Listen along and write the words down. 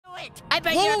it. I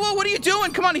bet Whoa, what are you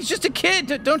doing? Come on, he's just a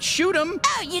kid. Don't shoot him.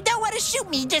 Oh, you don't want to shoot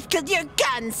me just because your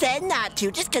gun said not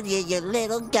to. Just because you're your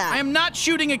little gun. I am not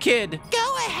shooting a kid.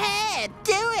 Go ahead.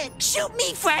 Do it. Shoot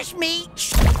me, fresh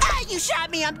meat. Ah, you shot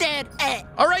me. I'm dead.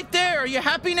 All right there. Are you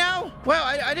happy now? Well,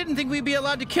 I didn't think we'd be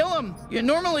allowed to kill him.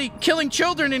 Normally, killing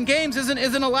children in games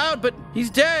isn't allowed, but he's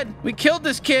dead. We killed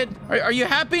this kid. Are you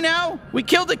happy now? We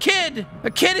killed a kid.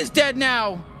 A kid is dead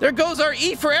now. There goes our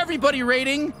E for everybody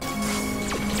rating.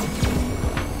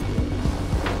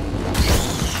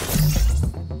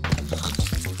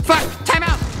 Fuck! Time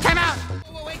out! Time out!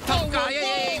 Wait, tough guy.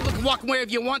 Hey, look, walk wherever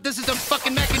you want. This is a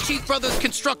fucking Mac and Cheese Brothers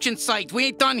construction site. We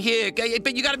ain't done here,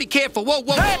 but you gotta be careful. Whoa.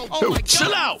 Hey, Oh my God,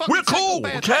 chill out. We're cool,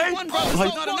 okay? One brother's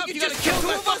not enough. You gotta kill two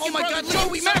of us. Oh my God,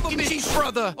 Joey Mac and Cheese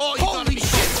Brother. Oh, you gotta be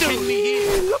shitting me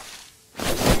here.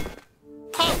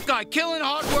 Tough guy, killing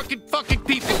hard-working fucking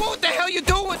people. What the hell you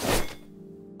doing?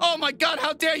 Oh my God,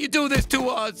 how dare you do this to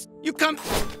us? You come...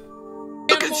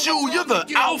 Look at you, you're the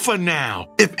alpha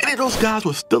now. If any of those guys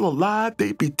were still alive,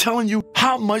 they'd be telling you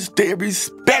how much they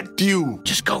respect you.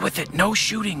 Just go with it, no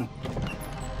shooting.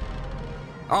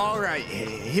 All right,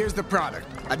 here's the product.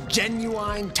 A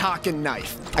genuine talking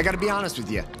knife. I gotta be honest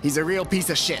with you, he's a real piece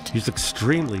of shit. He's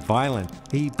extremely violent.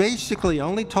 He basically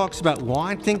only talks about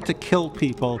wanting to kill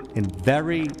people in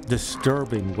very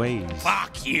disturbing ways.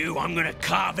 Fuck you, I'm gonna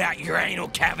carve out your anal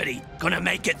cavity. Gonna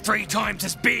make it 3 times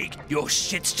as big. Your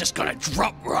shit's just gonna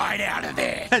drop right out of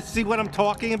there. See what I'm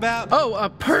talking about?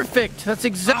 Oh, perfect. That's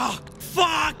exactly...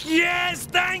 Fuck yes,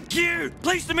 thank you!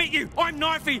 Pleased to meet you, I'm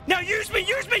Knifey. Now use me!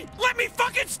 Let me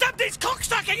fucking stab this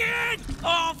cocksucking in!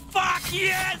 Oh, fuck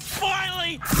yes,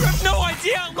 finally! You have no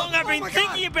idea how long I've been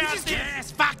thinking about this! Yes,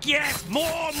 fuck yes! More,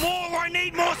 I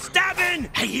need more stabbing!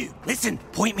 Hey you, listen,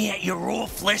 point me at your raw,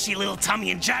 fleshy little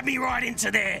tummy and jab me right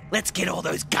into there. Let's get all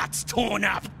those guts torn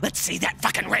up. Let's see that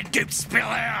fucking red goop spill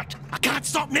out. I can't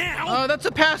stop now! That's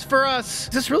a pass for us.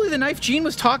 Is this really the knife Gene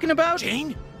was talking about?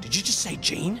 Gene? Did you just say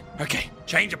Gene? Okay,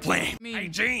 change of plan. Hey,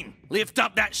 Gene, lift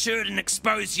up that shirt and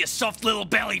expose your soft little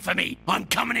belly for me. I'm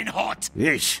coming in hot.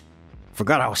 Yeesh.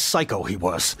 Forgot how psycho he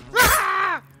was.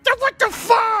 Ah! What the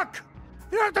fuck?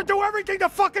 You have to do everything the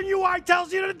fucking UI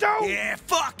tells you to do? Yeah.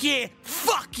 Fuck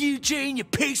you, Gene, you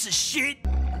piece of shit.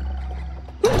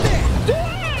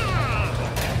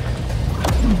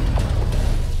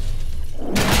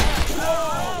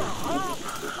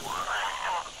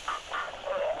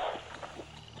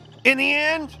 In the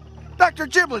end, Dr.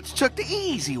 Giblets took the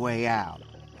easy way out.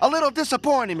 A little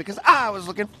disappointing because I was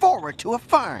looking forward to a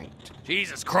fight.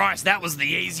 Jesus Christ, that was the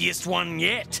easiest one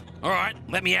yet. All right,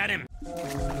 let me at him.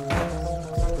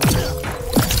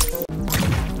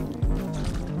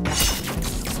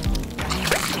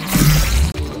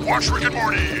 Watch Rick and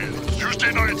Morty.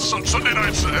 Tuesday nights, Sunday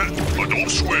nights, Adult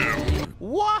Swim.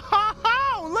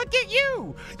 Whoa! Look at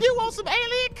you! You want some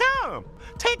alien cum?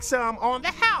 Take some on the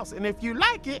house, and if you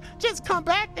like it, just come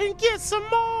back and get some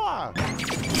more.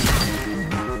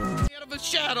 Out of his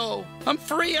shadow. I'm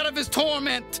free out of his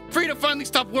torment. Free to finally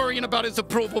stop worrying about his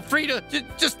approval. Free to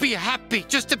just be happy.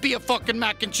 Just to be a fucking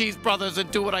Mac and Cheese Brothers and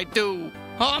do what I do.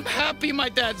 Oh, I'm happy my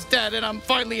dad's dead, and I'm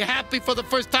finally happy for the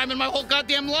first time in my whole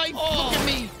goddamn life. Oh. Look at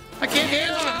me. I can't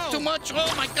handle it. It's too much.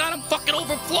 Oh my God, I'm fucking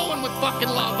overflowing with fucking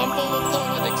love. I'm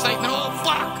overflowing with excitement. Oh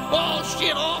fuck. Oh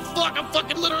shit. Oh fuck. I'm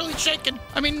fucking literally shaking.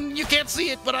 I mean, you can't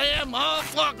see it, but I am. Oh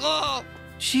fuck. Oh.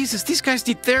 Jesus, these guys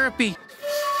need therapy.